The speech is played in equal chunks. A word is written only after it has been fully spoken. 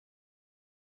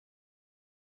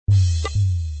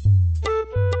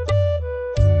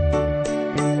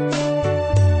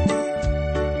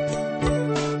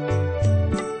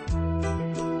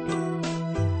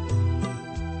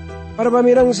Para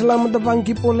pamirang selamat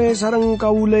tepangki pole sareng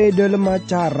kaule dalam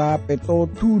acara Peto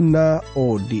Tuna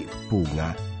Odi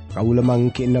Bunga. Kaula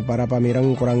mangkin para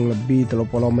pamirang kurang lebih 30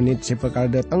 menit sepekal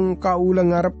dateng kaula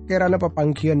ngarep kerana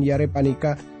pepangkian yare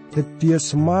panika detia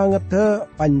semangat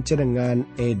panjenengan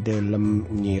dalam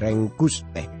ngireng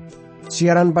Guste.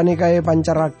 Siaran panika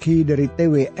pancaraki dari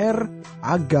TWR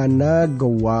Agana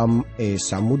Gewam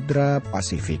Samudra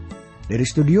Pasifik. Dari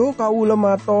studio kaula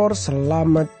matur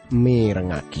selamat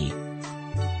mirengaki.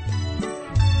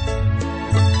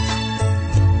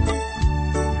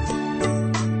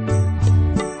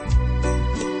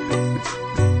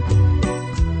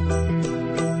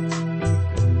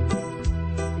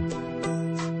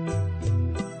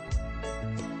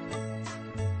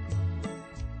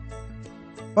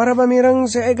 Para pamirang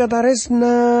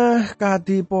seekataresna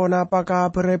kati pon apa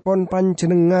kabarepon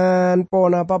panjenengan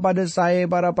pon apa pada saya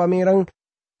para pamirang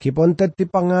kipon teti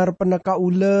pangar peneka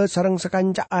ule sareng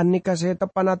sekancaan nika saya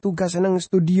tepana tugas nang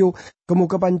studio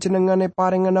kemuka panjenengan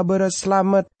parengan beres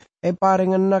selamat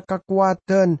parengan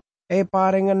kekuatan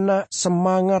parengan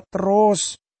semangat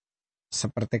terus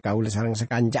seperti kaule sareng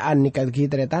sekancaan nika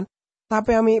kitretan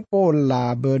tapi ami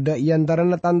pola beda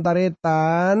iantarana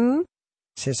tantaretan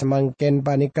sesemangken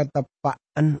panika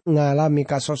tepaan ngalami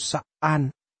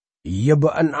kasosaan. Iya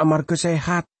baan amar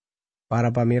kesehat. Para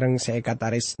pamirang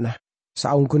seekatarisna.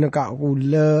 Saungkuna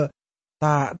kaula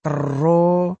tak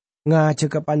tero ngajak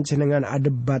ke panjenengan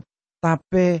adebat.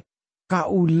 Tapi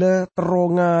kaula tero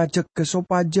ngajak ke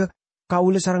sopaja.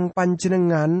 Kaula sarang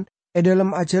panjenengan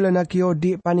dalam ajalan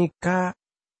akiodi panika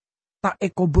tak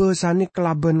eko besani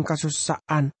kelaban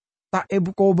kasosaan. Tak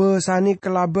eko besani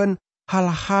kelaban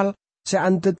hal-hal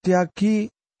seantet yaki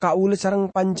kaule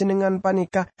sareng panjenengan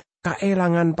panika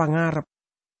kaelangan pangarep.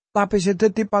 Tapi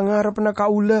sedeti pangarep na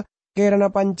kaule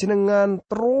kerana panjenengan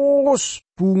terus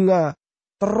bunga,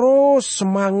 terus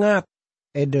semangat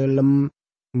dalam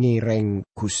ngireng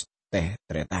Guste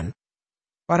tretan.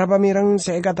 Para pamirang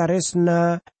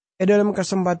seekataresna dalam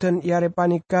kesempatan iare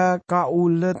panika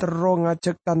kaule tero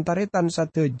ngajak tantaretan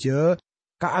sateje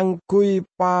kaangkui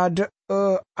pada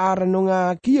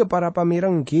arenungaki para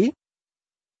pamirang ki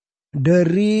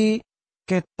dari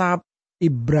kitab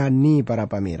Ibrani para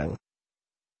pamirang.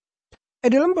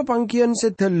 Dalam pepangkian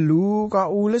sedelu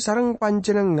kaule sareng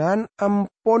panjenengan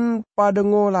ampun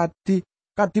padengolati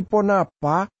katipun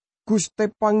apa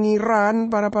Guste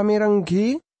Pangeran para pamirang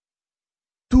gi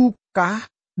dukah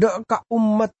dek ka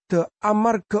umat de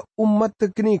amarga umat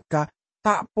de genika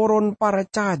tak poron para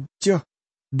cajeh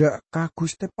dek ka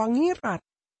Guste Pangeran.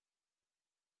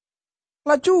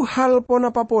 Laju hal pon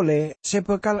apa pole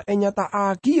sebekal enyata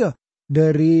agia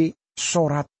dari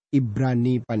surat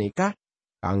Ibrani panika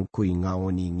kangkui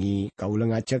ngawoningi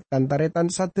kaula ngajak tantaretan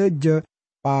sateje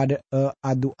pada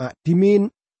adua dimin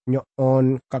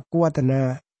nyoon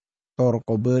kekuatana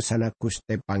torkobe sana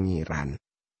Guste Pangeran.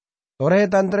 Tore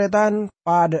tantaretan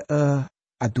pada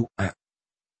adua.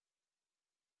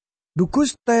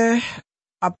 Dukus teh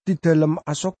abdi dalem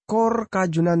asokor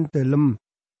kajunan dalem.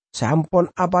 Sampun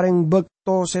apareng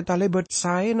bekto setalebet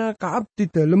saena ka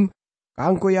abdi dalem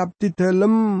kanggo abdi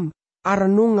dalem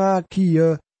arnunga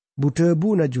kia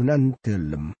budebu najunan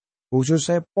dalem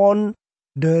khususnya pon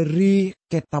dari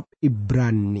kitab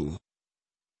Ibrani.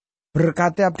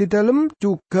 Berkati abdi dalem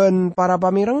jugan para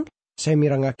pamireng saya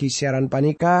mirengaki siaran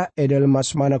panika dalem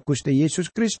asmana Gusti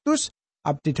Yesus Kristus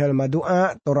abdi dalem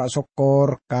doa torak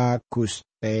sokor ka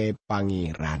Guste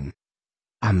Pangeran.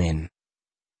 Amin.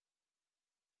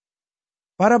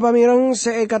 Para pamirang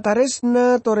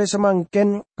seekataresna tore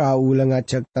semangken kaula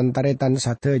ngajak tantaretan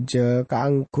sateje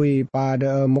kaangkui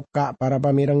pada muka para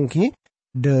pamirang ki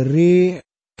dari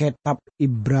kitab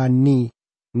Ibrani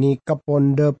ni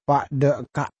keponde pak de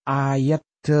ka ayat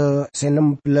 16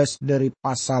 dari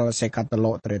pasal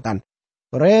sekatelo tretan.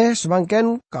 Tore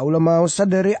semangken kaula mau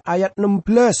dari ayat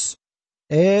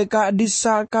 16 ka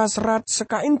disaka serat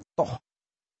sekaintoh.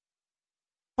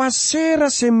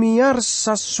 Pasera semiar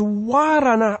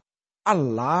sasuarana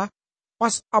Allah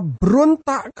pas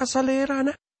abrontak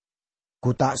kasalerana.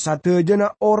 Kutak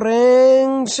satejana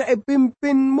orang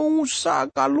sepimpin Musa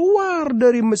keluar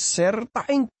dari Mesir tak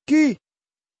engki.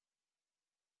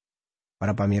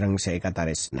 Para pamirang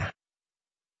seekataresna.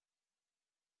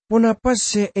 Punapa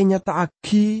senyata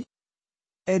aki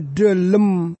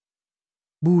edelem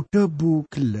budebu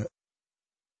gele.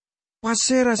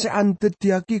 Pasera seantet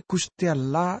diaki Gusti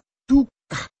Allah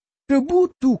duka,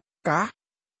 debu duka,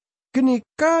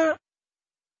 kenika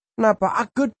napa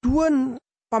ageduan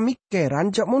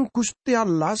pamikiran jamun Gusti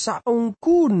Allah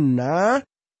saungkuna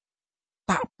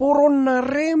tak poron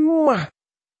naremah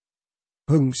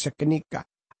bangsa kenika.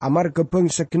 Amarga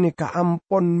bangsa kenika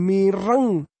ampon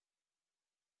mireng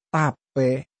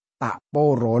tapi tak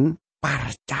poron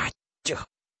parcaja.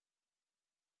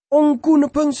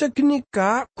 Ongkuna bangsa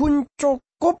kenika kun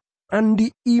cukup andi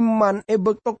iman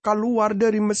bekto keluar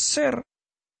dari Mesir.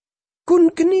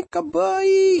 Kun kenika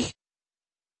baik.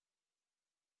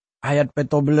 Ayat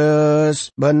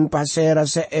 14 ban pasera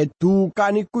seeduka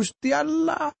ni Gusti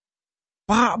Allah.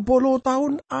 40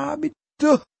 tahun abid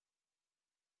deh.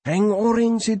 Reng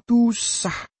orang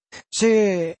situsah.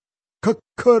 Se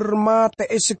keker mate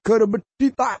seger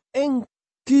bedita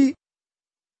engki.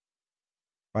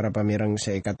 Para pamirang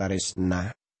saya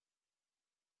kataresna.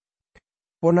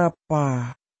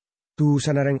 Ponapa tu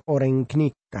sanareng orang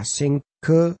kenika sing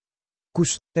ke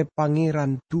Guste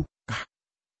Pangeran duka.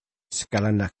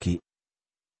 Sekala naki,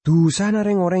 dosa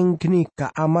nareng orang kenika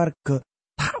amarga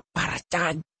tak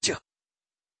parcaja.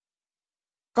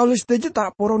 Kalau sedaja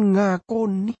tak poron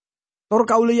ngakoni, tor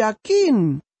kau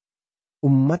yakin,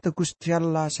 umat Gusti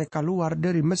Allah saya keluar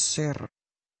dari Mesir.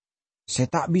 Saya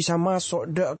tak bisa masuk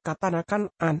de ke tanah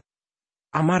Kanaan,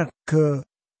 amarga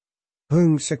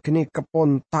bangsa kenika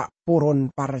pon tak poron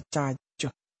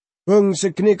parcaja.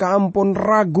 Bangsa kenika ampun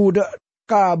ragu de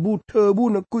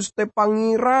kabutebu Guste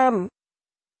Pangeran.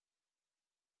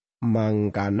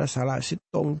 Mangkana salah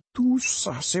sitong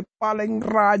dosa sepaling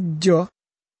raja.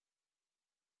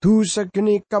 Dosa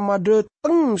kenika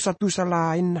madeteng satu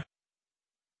salain.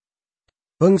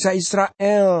 Bangsa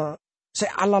Israel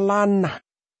sealalana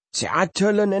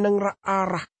seajalan eneng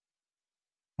arah.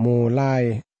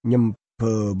 Mulai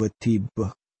nyembe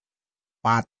betiba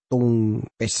patung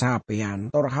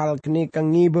pesapean. Tor hal kenika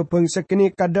ngibe bangsa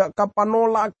kenika dak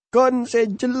kapanolakan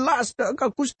sejelas dak ka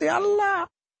Gusti Allah.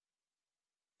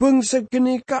 Bangsa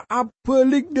kenika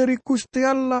abalik dari Gusti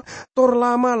Allah. Tor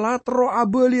lama latro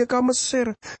abali ka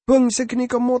Mesir. Bangsa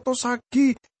kenika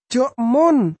motosaki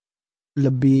jokmon.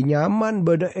 Lebih nyaman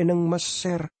bada eneng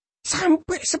Mesir.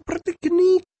 Sampai seperti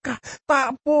kenika.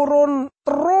 Tak poron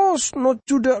terus no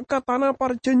judak ka tanah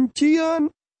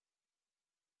perjanjian.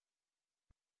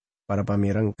 Para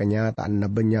pamirang kenyataan na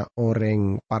banyak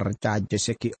orang parcaja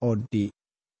seki odi.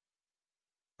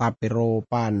 Tapi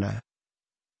ropana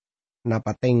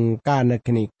napatengka na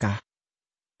kenika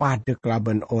pada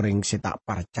kelaban orang si tak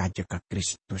parcaja ka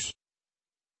Kristus.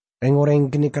 Reng orang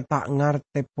kenika tak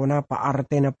ngarte ponapa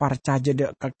artena parcaja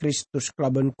dek ka Kristus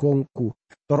kelaban gongku.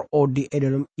 Tor odi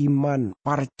dalam iman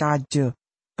parcaja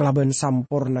kelaban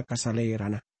sampurna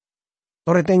kasalerana.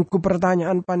 Toretengku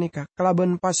pertanyaan panika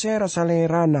kelaban pasera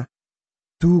salerana.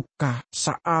 Duka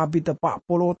saabi tepak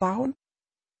 40 tahun.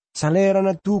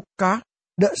 Salerana duka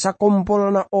dak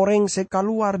sakumpul na orang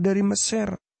sekaluar dari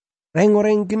Mesir.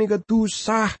 Reng-orang kini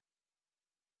ketusah.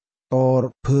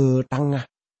 Tor betangah.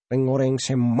 Reng-orang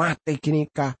semate kini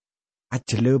ka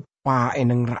ajelepa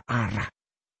eneng arah.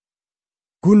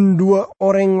 Gundua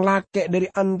orang lake dari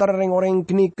antara reng-orang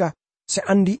kini ka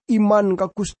seandi iman ka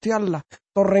Gusti Allah.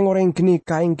 Tor reng-orang kini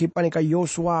ka engki panika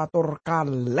Yosua tor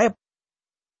Kaleb.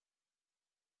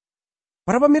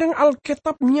 Para pamirang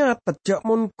Alkitab nyata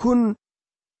jakmon kun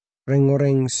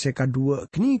reng-orang sekadua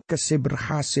kenika se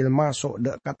berhasil masuk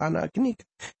dek ke tanah kenika.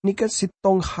 Nika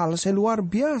sitong hal seluar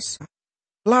biasa.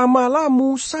 Lama-lama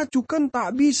Musa juga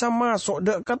tak bisa masuk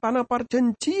dek ke tanah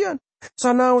perjanjian.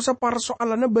 Sanau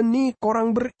persoalannya benih korang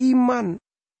beriman.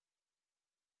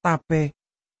 Tapi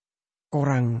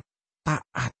korang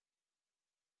taat.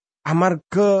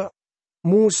 Amarga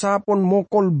Musa pun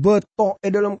mokol betok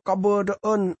dalam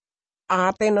kabadaan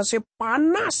Atena se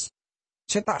panas.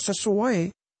 Se tak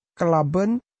sesuai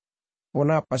kelaban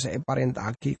ponapa se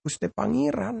parentaki Gusti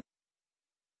Pangeran.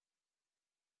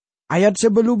 Ayat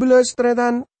 11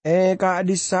 tretan ka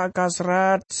disa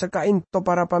kasrat sekainto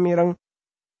para pamirang.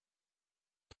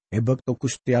 Ebek to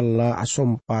Gusti Allah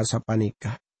asompa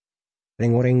sapanika.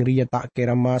 Reng-reng ria tak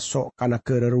kira masuk kana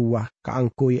kereruah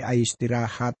kaangkui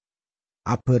istirahat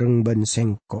apereng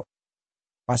bensengko.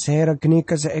 Pasera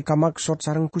kenika seeka maksud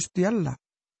sarang Gusti Allah.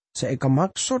 Seeka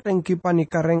maksud engki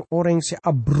panika reng orang se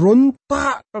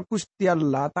abronta ke Gusti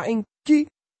Allah ta engki.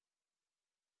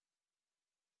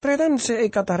 Tretan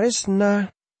seeka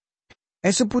taresna.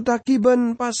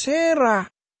 Seputakiban pasera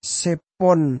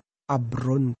sepon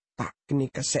abronta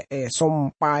kenika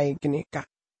sompai kenika.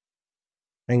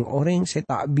 Reng orang se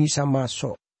tak bisa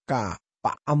masuk ka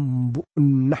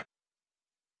paambuna.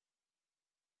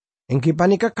 Engki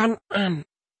panika Kanaan.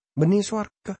 Benih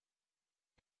swarga.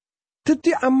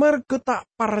 Teti amar ketak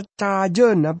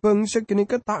parcaja na bangsa kini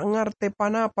ketak ngarte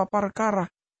panapa perkara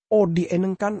odi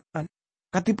eneng Kanaan.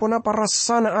 katipun apa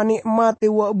rasana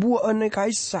anikmate wa buane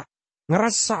kaisa.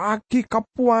 Ngerasa aki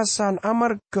kepuasan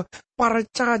amarga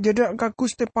parcaja dak ka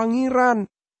Gusti Pangeran.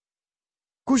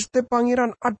 Gusti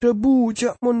Pangeran ada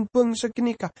bujak mun bangsa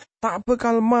kinika tak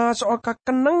bakal masuk ka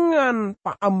kenengan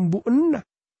pa ambuena.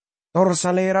 Tor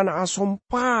salerana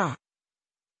asompa.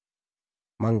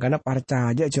 Mangkana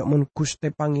parcaja jak mun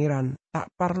Gusti Pangeran tak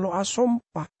parlo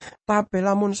asompa. Tapi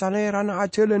lamun salerana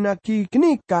ajalan lagi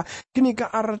kinika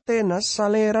artena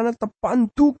salerana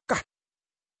tepan duka.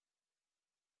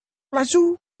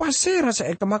 Lalu pasera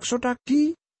saya kemaksud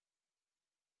lagi.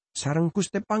 Sareng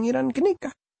Gusti Pangeran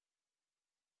kinika.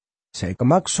 Saya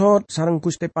kemaksud sareng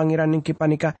Gusti Pangeran niki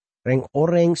panika reng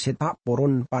oreng setak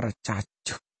poron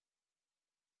parcaja.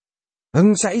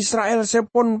 Bangsa Israel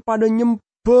sepon pada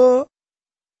nyembe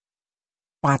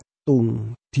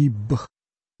patung dibeh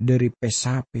dari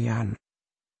pesapean.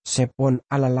 Sepon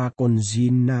alalakon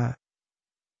zina.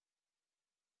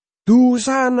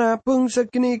 Dusana bangsa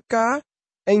kinika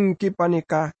engki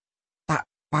panika tak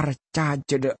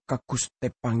parcaja dek ka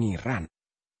Gusti Pangeran.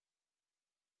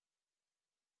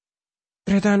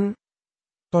 Tretan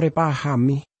tore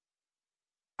pahami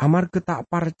amarga tak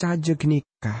parcaja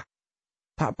kinika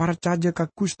tak parcaja ka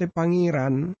Gusti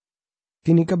Pangeran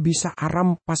kinika bisa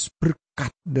arampas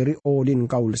berkat dari Odin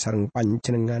kaul sareng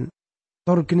panjenengan.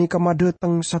 Tor kinika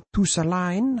madeteng satu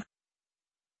salain.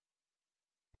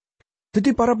 Jadi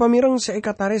para pamireng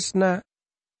seekataresna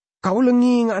kau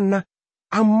lengi ngana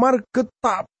amar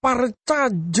ketak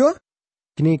parcaja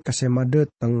kini kasema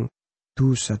dateng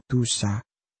dosa-dosa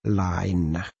lain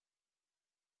nah.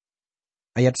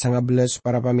 Ayat 19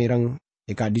 para pamireng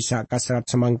ika disa kasrat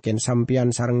semangkin sampian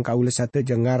sareng kaula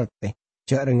sateja ngarte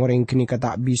jak reng-oreng kini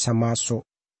tak bisa masuk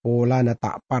polana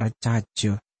tak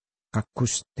parcaja ka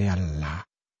Gusti Allah.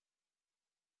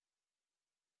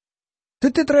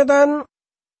 Tetitretan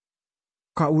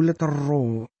kaula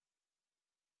terong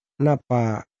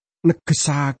napa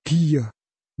negesagi ya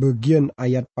bagian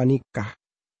ayat panikah.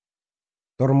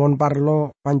 Tormon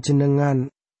parlo panjenengan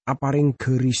aparing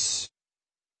geris.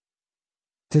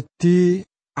 Jadi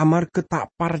amar ketak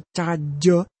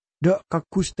parcaja dak ka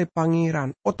Gusti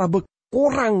Pangeran otabe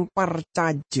kurang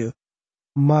parcaja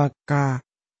maka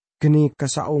geni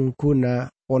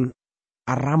kesaungguna pon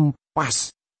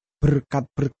arampas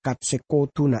berkat-berkat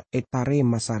sekotuna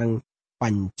etarema sareng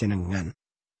panjenengan.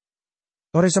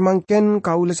 Tore semangken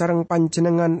kaula sareng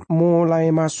panjenengan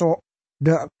mulai masuk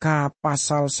dak ka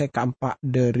pasal sekampak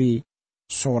dari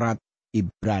surat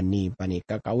Ibrani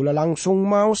panika kaula langsung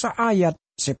mau sa ayat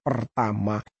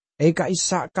sepertama eka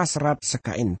isa kasrat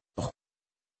sekaento.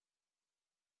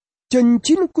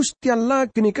 Janjin Gusti Allah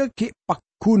genika ge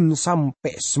pakun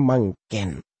sampe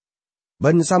semangken.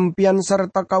 Ben sampian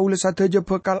serta kaula sadaya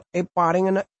bakal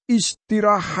paringana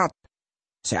istirahat.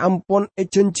 Seampun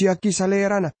janjiaki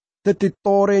salerana. Dadi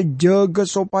tore jaga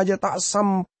supaya tak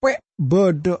sampai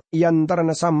bede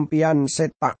yantarana sampian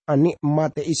setak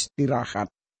nikmate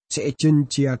istirahat.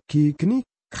 Sejenjiaki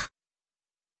genika.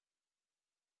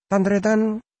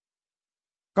 Tantretan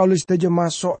kalau saja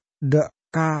masuk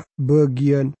ka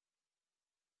bagian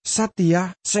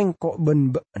Satya sengkok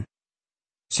ben-ben.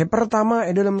 Sepertama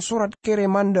dalam surat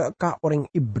kiriman ka orang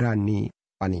Ibrani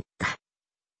panikah.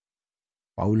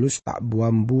 Paulus tak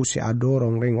buambu si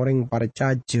adorong reng-oreng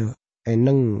parcaja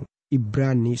eneng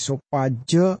Ibrani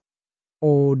sopaja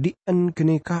odien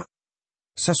genika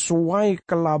sesuai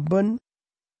kelaben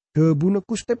debune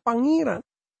Gusti Pangeran.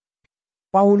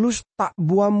 Paulus tak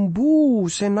buambu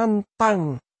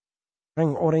senantang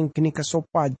reng-oreng genika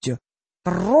sopaja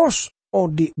terus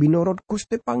odi binorot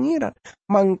Gusti Pangeran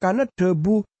mangkana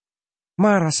debu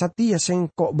marasatia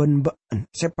sengkok ben-ben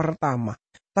sepertama.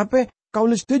 Tapi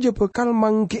kaulah saja bekal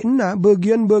manggina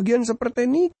bagian-bagian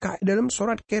seperti nikah dalam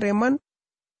surat kiriman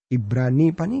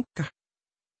Ibrani panikah.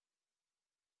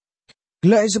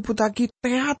 Gila seputaki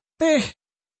teateh.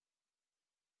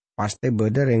 Pasti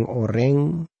beda yang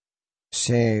orang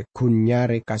sekun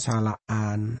nyari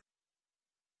kesalahan.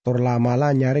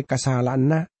 Torlamala nyari kesalahan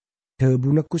na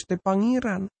debuna Gusti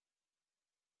Pangeran.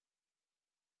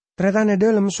 Teretane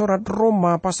dalam surat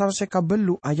Roma pasal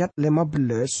sekabelu ayat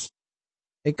 15.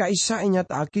 Eka isa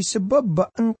inyataki sebab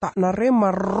baan tak narema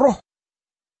roh.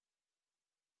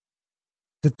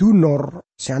 Dedunor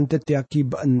seantetiaki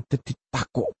baan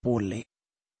tetitako pole.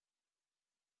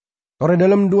 Tore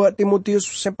dalam 2 Timotius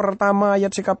sepertama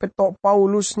ayat sekapetok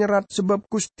Paulus nyerat sebab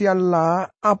Gusti Allah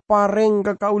apareng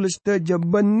kekaulis daja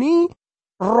beni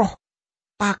roh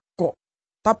tako.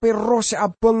 Tapi roh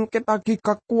seabeng ketagi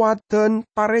kekuatan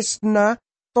taresna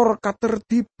tor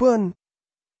katertiban.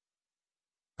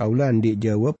 Kaulah ndik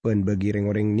jawaban bagi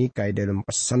orang-orang nikai dalam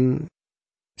pesan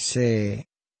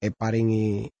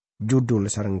paringi judul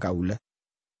sareng kaula.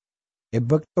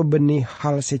 Bekto benih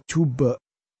hal secuba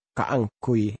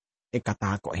kaangkui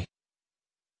katakoe.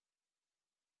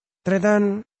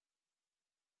 Tretan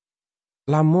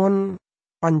lamun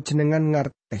panjenengan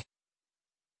ngerteh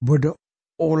bodo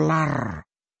olar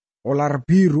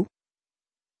biru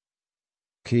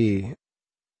ki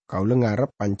kaula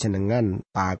ngarep panjenengan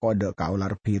takode ka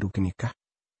olar biru genika.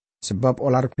 Sebab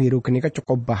olar biru genika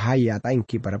cukup bahaya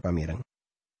taingki para pamireng.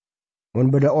 Mun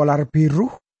beda olar biru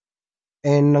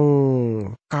eneng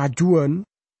kajuan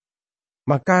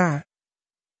maka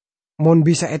mun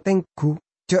bisa etengku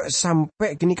cek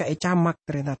sampai genika camak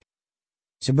ternyata.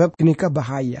 Sebab genika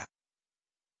bahaya.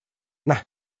 Nah,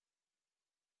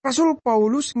 Rasul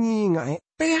Paulus ngingae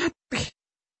teate.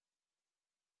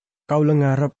 Kaula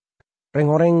ngarep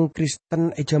reng-oreng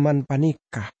Kristen zaman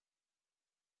panikah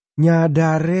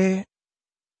nyadare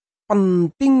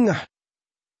pentingah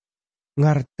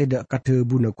ngarti dak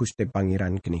kadebuna Gusti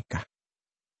Pangeran genika.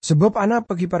 Sebab ana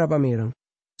bagi para pamireng.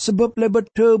 Sebab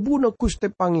lebet debu na Gusti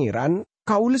Pangeran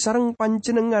kaula sareng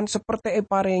panjenengan seperti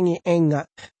parengi enga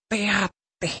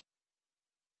teate.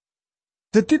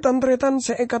 Dadi tantretan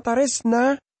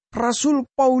seekataresna Rasul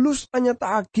Paulus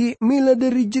anyataake mila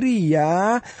dari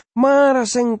jeria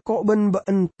maraseng kok ben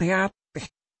teate.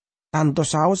 Tanto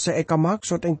saos seeka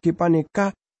maksud engki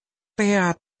panika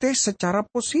teate secara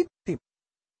positif.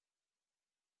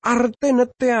 Artene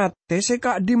teate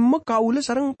seka dimme kaula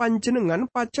sareng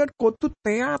panjenengan pacar kotu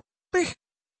teate.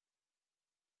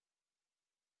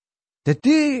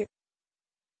 Jadi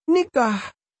nikah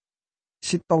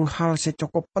sitong hal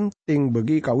secokop penting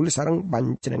bagi kaula sareng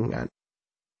panjenengan.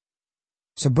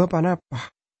 Sebab apa?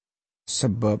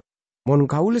 Sebab mun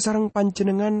kaula sareng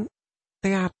panjenengan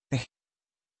teate.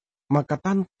 Maka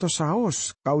tanto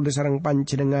saos kaula sareng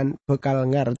panjenengan bekal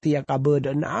ngerti ya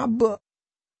kabedan abe.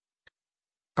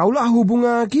 Kaula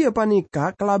hubungagi apa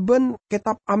nikah kelaben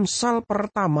kitab Amsal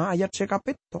pertama ayat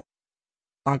sekapeto.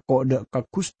 Tako dek ke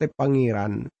Gusti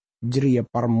Pangeran jeria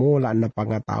parmola na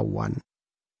pengetahuan.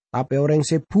 Tapi orang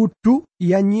sebudu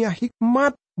ianya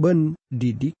hikmat ben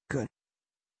didikan.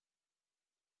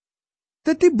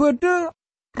 Jadi beda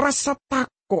rasa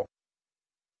tako.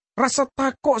 Rasa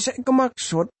tako saya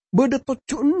kemaksud beda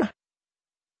tocuna.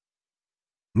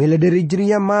 Mila dari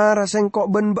jeria marah sengkok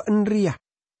ben ria.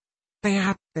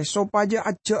 Teate sopaja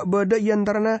aja beda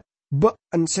yantarana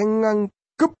baan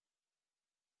senganggep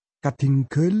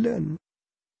katinggalan.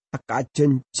 Aka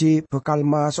janji bekal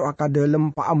masuk aka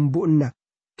dalam paambuna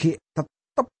ki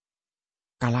tetep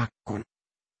kalakon.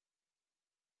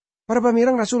 Para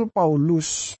pamirang Rasul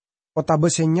Paulus kota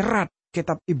bese nyerat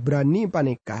kitab Ibrani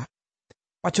panika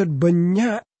pacot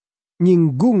banyak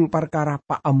nyinggung perkara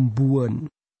paambuan.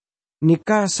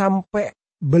 Nikah sampai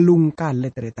belum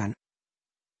kali teritan.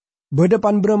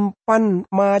 Bedepan berempan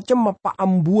macam apa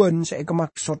ambuan saya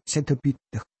kemaksud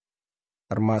sedebite.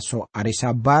 Termasuk hari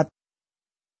Sabat,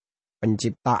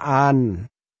 penciptaan,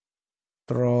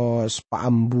 terus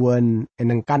paambuan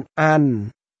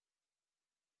enengkanan.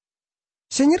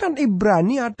 Senyeran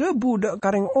Ibrani ada budak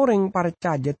kareng orang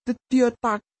parcaja tetia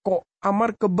tako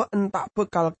amar kebaan tak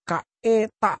bekal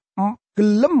kae tak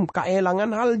gelem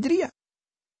kaelangan hal jeria.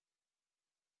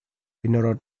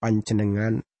 Menurut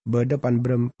panjenengan bedepan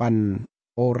berempan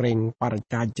orang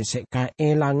parcaja sek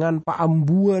kaelangan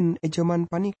paambuan ejaman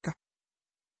panika.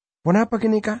 Kenapa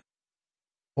kenika?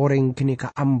 Orang kenika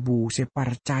ambu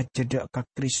separcaja dek ka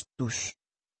Kristus.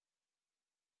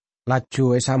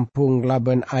 Laju sampung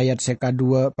laban ayat seka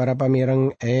 2 para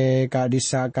pamireng ka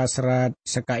disa kasrat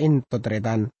seka into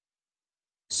tretan.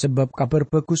 Sebab kabar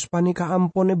bagus panika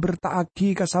ampone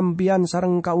bertaagi kasampian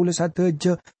sareng kaula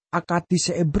sadeja akati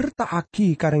see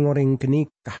bertaagi kareng orang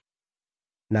kenika.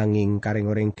 Nanging kareng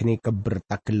orang kenika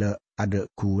bertagele ada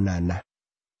gunana.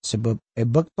 Sebab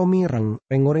ebek to mireng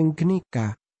reng orang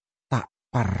kenika tak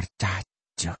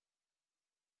parcaja.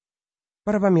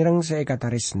 Para pamireng saya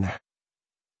katarisna.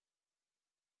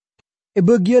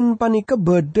 Bagian panika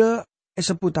beda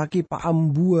seputaki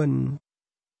paambuan.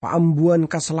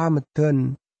 Paambuan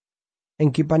kaselamatan.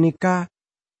 Engki panika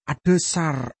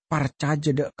adesar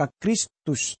parcaja dek ka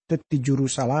Kristus deti juru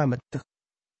salamet.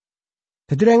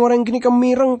 Dadi orang kini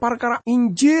kemireng perkara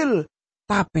Injil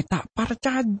tapi tak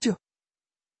parcaja.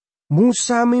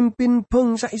 Musa mimpin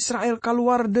bangsa Israel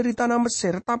keluar dari tanah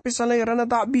Mesir tapi salerana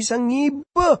tak bisa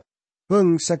ngibe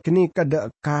bangsa kini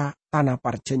kedek ka tanah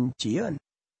perjanjian.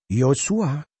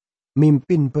 Yosua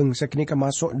mimpin bangsa kini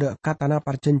masuk dek ka tanah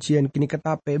perjanjian kini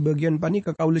ketape bagian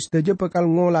panika kaulis daja bakal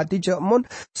ngolati jakmon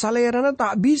salerana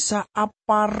tak bisa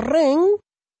apareng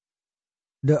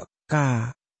dek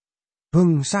ka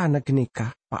bangsa na kini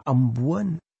ka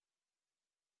paambuan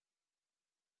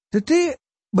Jadi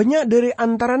banyak dari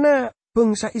antaranya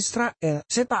bangsa Israel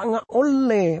saya tak nggak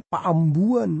oleh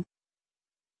paambuan.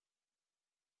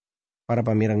 Para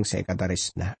pamirang saya kata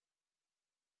resna.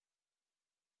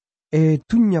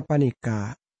 Dunya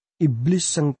panika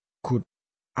iblis sengkut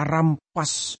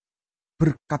arampas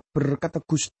berkat-berkat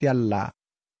Gusti Allah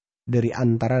dari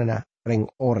antarana reng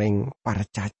oreng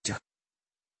parcaja.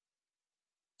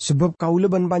 Sebab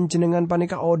kaula ban panjenengan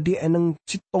panika odi eneng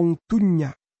citong dunya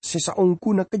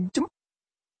sesaungkuna kejem.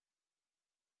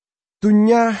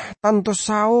 Dunya tanto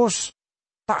saos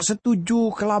tak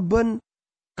setuju kelaben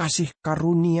kasih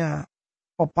karunia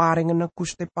peparingan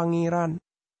Gusti Pangeran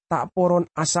tak poron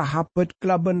asa habet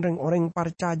kelaben reng oreng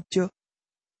parcaja.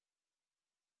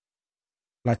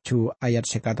 Laju ayat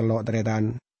sekatelok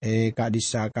teretan kak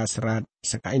disaka serat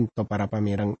sekainto para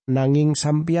pamirang nanging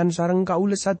sampian sareng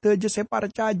kaula sateja se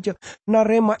parcaja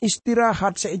narema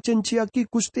istirahat seejenciaki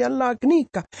Gusti Allah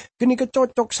kenika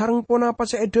cocok sareng pon apa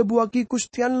seedebuaki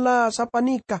Gusti Allah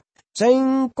sapanika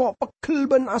sengkok pekel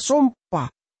ben asompa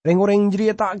reng-oreng jeri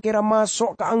tak kira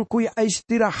masuk ke angkui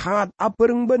istirahat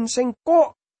abereng ben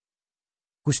sengkok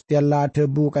Gusti Allah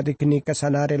debu kati kenika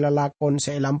sanare lalakon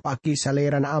seilampaki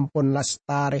saleran ampon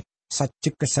lastare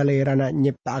sajek kesalerana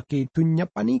nyiptaki dunya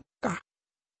panika.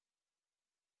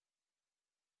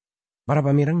 Para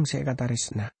pamirang saya kata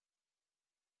resna.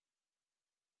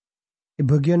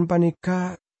 Bagian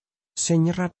panika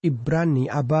senyerat Ibrani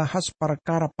abahas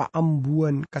perkara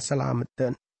paambuan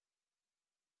keselamatan.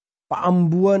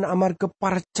 Paambuan amar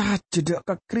keparca jedak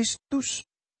ke Kristus.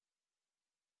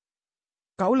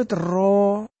 Kau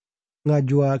letero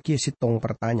ngajuaki sitong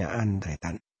pertanyaan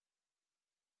retan.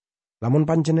 Lamun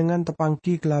panjenengan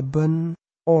tepangki kelaben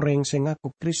orang sing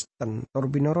ngaku Kristen,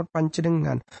 tor binorot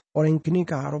panjenengan orang kini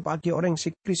karupaki orang si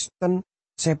Kristen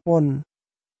sepon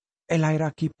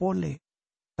elairaki pole.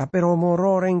 Tapi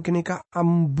romoro orang kini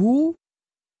ambu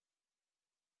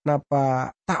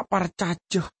napa tak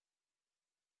parcajeh.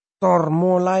 Tor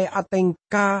mulai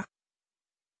atengka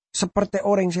seperti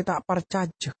orang si tak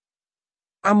parcajeh.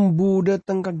 Ambu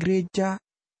datang ke gereja,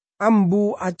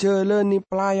 ambu ajalani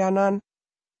pelayanan,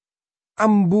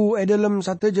 ambu dalam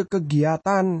satu je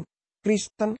kegiatan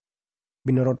Kristen.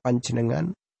 Menurut panjenengan,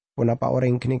 kenapa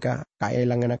orang kini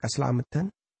kaelangan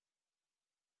keselamatan?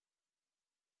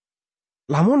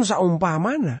 Lamun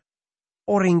saumpamana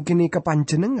orang kini ke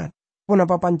panjenengan,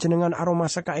 kenapa panjenengan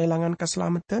aromasa kaelangan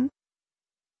keselamatan?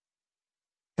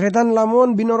 Retan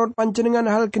lamun binurut panjenengan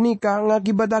hal kenika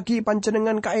ngakibataki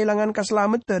panjenengan kaelangan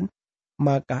keselamatan,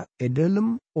 maka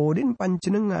edalem odin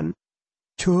panjenengan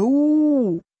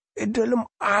jauh edalem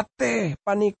ate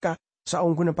panika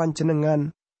saungkuna panjenengan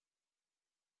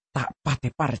tak pate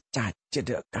parca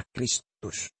cedek ka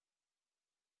Kristus.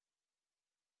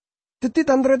 Teti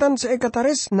tantretan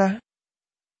seekataris nah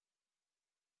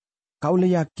kaula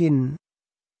yakin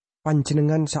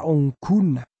panjenengan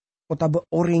saungguna otaba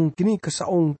orang kini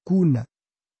kesaungguna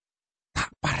tak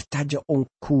parcaja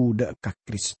ongku dek ka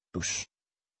Kristus.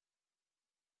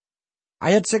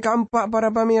 Ayat sekeempat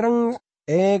para pamirang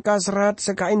serat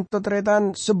sekainto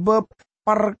tretan sebab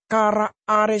perkara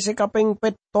are sekapeng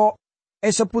peto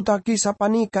seputaki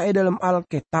sapanika dalam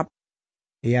Alkitab.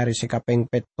 Are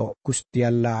sekapeng peto Gusti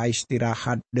Allah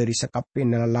istirahat dari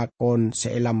sekapin lalakon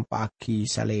seilampaki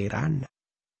saleran.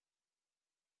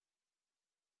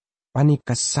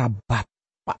 Panika sabat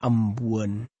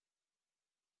paambuan.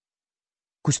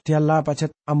 Gusti Allah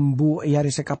pacet ambu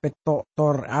hari sekapeto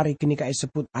tor hari kini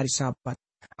sebut hari sabat.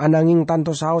 Ananging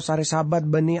tanto saos hari sabat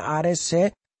bani are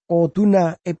se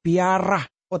kotuna piarah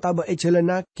otaba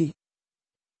jelenaki.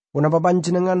 Punapa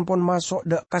panjenengan pon masuk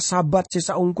dek kasabat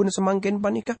sesaungkun semangkin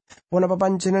panika. Punapa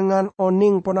panjenengan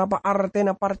oning punapa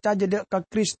artena parcaja dek ka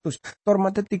Kristus. Tor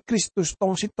mateti Kristus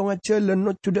tong sitong jalan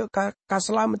no judek ka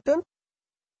kaselamatan.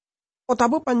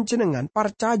 Otabo panjenengan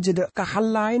parcaja dek ka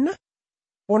hal lain.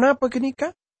 Ponapa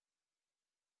kenika?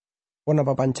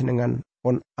 Ponapa panjenengan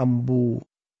pon ambu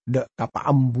dek kapa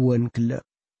ambuan gele.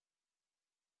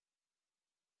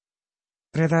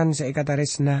 Tretan seikata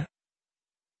resna.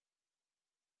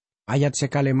 Ayat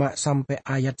seka 5 sampai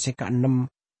ayat seka 6.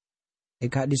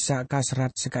 Eka disa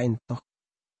kasrat seka into.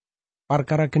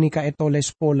 Parkara kenika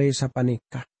etoles pole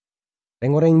sapanika.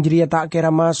 Reng-oreng jeria tak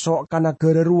kira masuk kana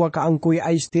gererua kaangkui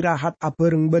istirahat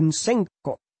abereng ben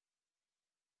sengkok.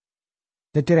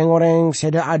 Jadi reng-oreng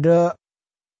seda ada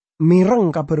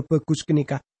mireng kabar bagus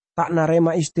kenika. Tak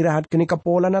narema istirahat kenika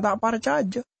pola na tak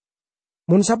parcaja.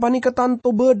 Mun sapanika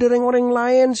tanto bede reng-oreng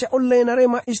lain se oleh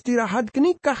narema istirahat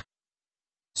kenika.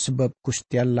 Sebab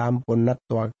Gusti Allah ampun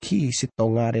natwagi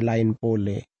sitongare lain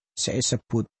pole se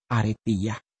sebut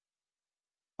aritia.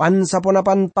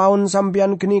 Pansaponapan tahun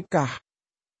sampian kenikah.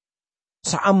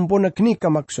 Saampun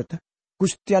genika maksud.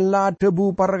 Gusti Allah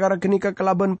debu perkara genika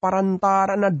kelaban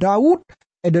parantarana Daud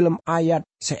dalam ayat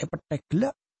seepetek le.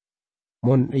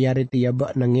 Mon yari tia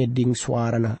bak nangeding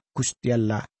suarana Gusti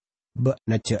Allah bak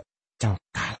nace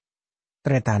cangkal.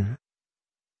 Tretan.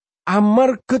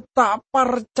 Amar ketak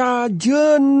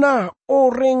parcajena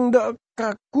orang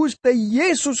deka Gusti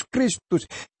Yesus Kristus.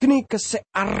 Kini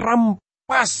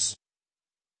searampas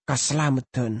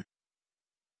keselamatan.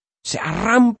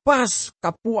 Searampas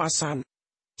kepuasan.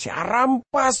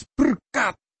 Searampas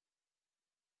berkat.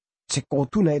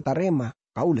 Sekotu na itarema.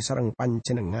 Kaula sarang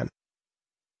panjenengan.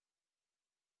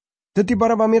 Dadi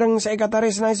para pamirang saya kata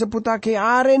resna seputake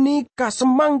are nikah.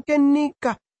 Semangken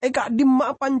nikah. Eka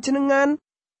dimma panjenengan.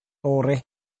 Tore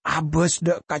abes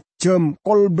dek kajem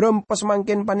kol brempes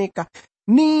mangken panikah.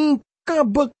 Nikah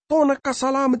bektona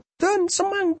kasalamatan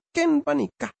semangken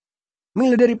panikah.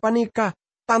 Mila dari panikah.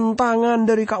 Tantangan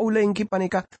dari kaula engki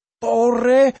panikah.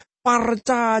 Tore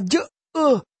parcaje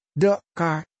dek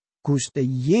ka Gusti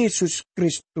Yesus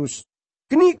Kristus.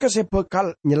 Kini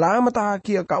kesebekal nyelamat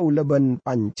haki kaula ben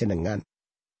panjenengan.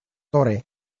 Tore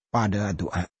pada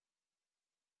doa.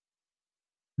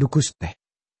 Dukuste.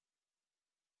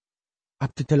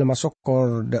 Abdi dalam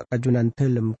masokor dak kajunan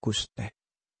dalam Guste.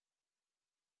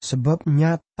 Sebab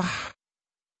nyata.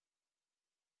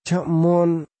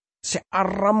 Jamon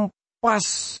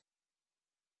searampas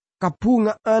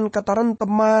kabungaan kataran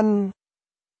teman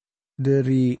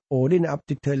dari odin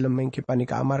abdi dalam yang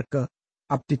kipanika amar ke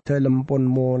abdi dalam pun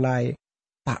mulai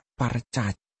tak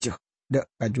parcajeh dak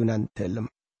kajunan dalam.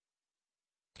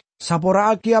 Sapora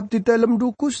aki abdi dalam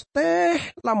dukus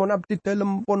teh, lamun abdi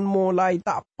dalam pun mulai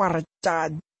tak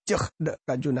parcajeh dak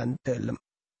kajunan dalam.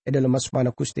 Dalam asmana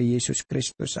Gusti Yesus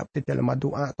Kristus abdi dalam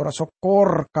doa tora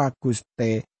sokor ka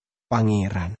Gusti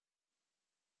Pangeran.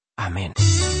 Amin.